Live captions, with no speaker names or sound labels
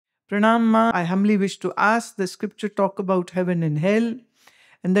Pranam Ma, I humbly wish to ask, the scripture talk about heaven and hell,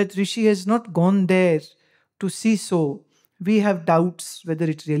 and that Rishi has not gone there to see so. We have doubts whether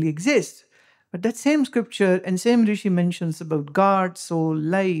it really exists. But that same scripture and same Rishi mentions about God, soul,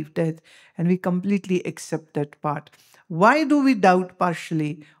 life, death, and we completely accept that part. Why do we doubt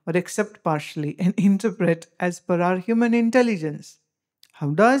partially or accept partially and interpret as per our human intelligence? How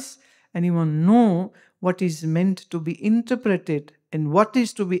does anyone know what is meant to be interpreted and what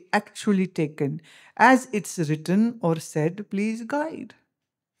is to be actually taken as it's written or said? Please guide.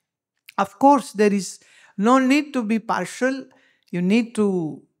 Of course, there is no need to be partial. You need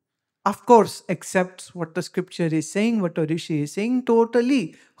to, of course, accept what the scripture is saying, what the Rishi is saying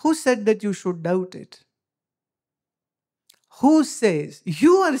totally. Who said that you should doubt it? Who says?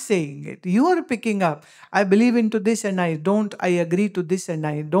 You are saying it. You are picking up. I believe into this and I don't. I agree to this and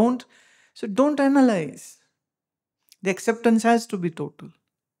I don't. So don't analyze. The acceptance has to be total.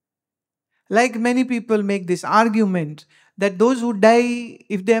 Like many people make this argument that those who die,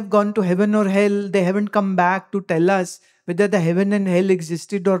 if they have gone to heaven or hell, they haven't come back to tell us whether the heaven and hell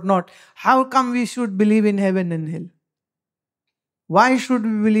existed or not. How come we should believe in heaven and hell? Why should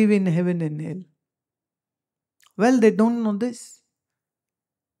we believe in heaven and hell? Well, they don't know this.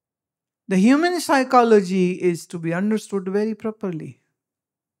 The human psychology is to be understood very properly.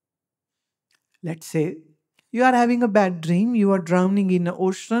 Let's say you are having a bad dream, you are drowning in an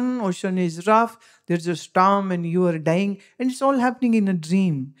ocean is rough, there's a storm and you are dying, and it's all happening in a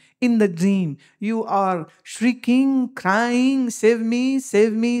dream. In the dream, you are shrieking, crying, save me,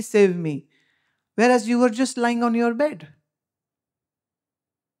 save me, save me. Whereas you were just lying on your bed.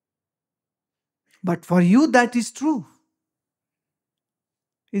 But for you, that is true.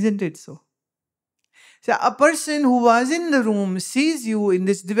 Isn't it so? So a person who was in the room sees you in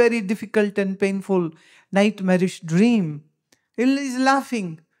this very difficult and painful nightmarish dream. He is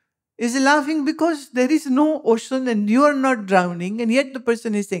laughing. Is laughing because there is no ocean and you are not drowning, and yet the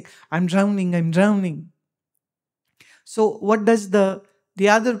person is saying, I'm drowning, I'm drowning. So what does the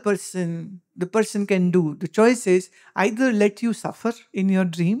other person, the person can do? The choice is either let you suffer in your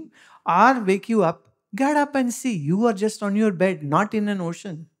dream or wake you up. Get up and see. You are just on your bed, not in an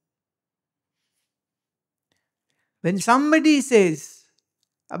ocean. When somebody says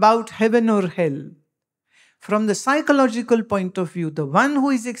about heaven or hell, from the psychological point of view, the one who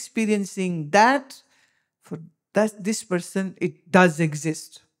is experiencing that, for this person, it does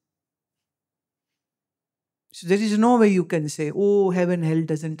exist. So there is no way you can say, oh, heaven, hell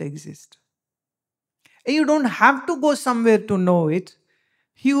doesn't exist. And you don't have to go somewhere to know it.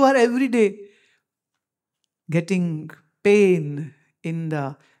 You are every day getting pain in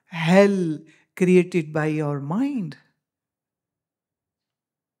the hell created by your mind.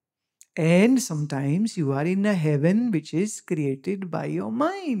 And sometimes you are in a heaven which is created by your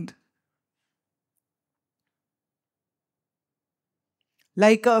mind.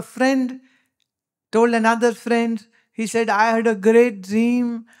 Like a friend told another friend, he said, I had a great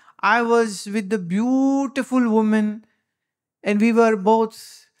dream. I was with a beautiful woman and we were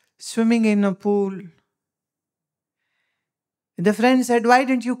both swimming in a pool. And the friend said, why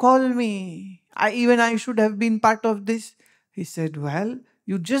didn't you call me? I should have been part of this. He said, well,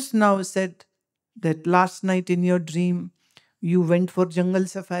 you just now said that last night in your dream, you went for jungle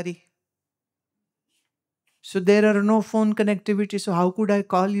safari. So there are no phone connectivity. So how could I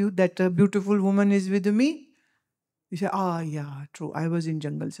call you that a beautiful woman is with me? He said, yeah, true. I was in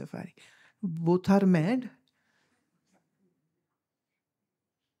jungle safari. Both are mad.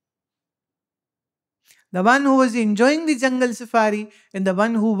 The one who was enjoying the jungle safari and the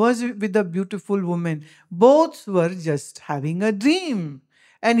one who was with the beautiful woman, both were just having a dream.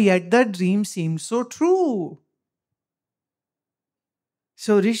 And yet the dream seemed so true.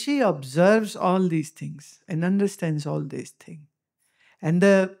 So Rishi observes all these things and understands all these things. And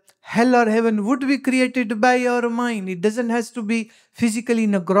the hell or heaven would be created by your mind. It doesn't have to be physically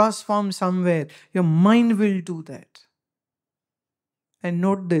in a gross form somewhere. Your mind will do that. And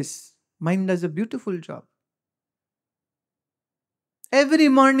note this, mind does a beautiful job. Every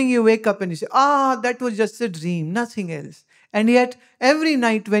morning you wake up and you say, that was just a dream, nothing else. And yet every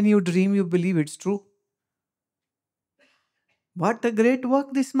night when you dream, you believe it's true. What a great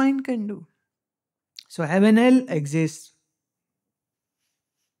work this mind can do. So heaven and hell exists.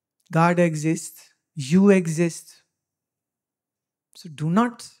 God exists. You exist. So do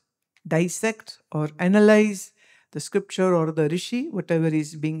not dissect or analyze the scripture or the Rishi. Whatever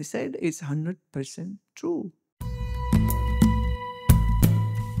is being said is 100% true.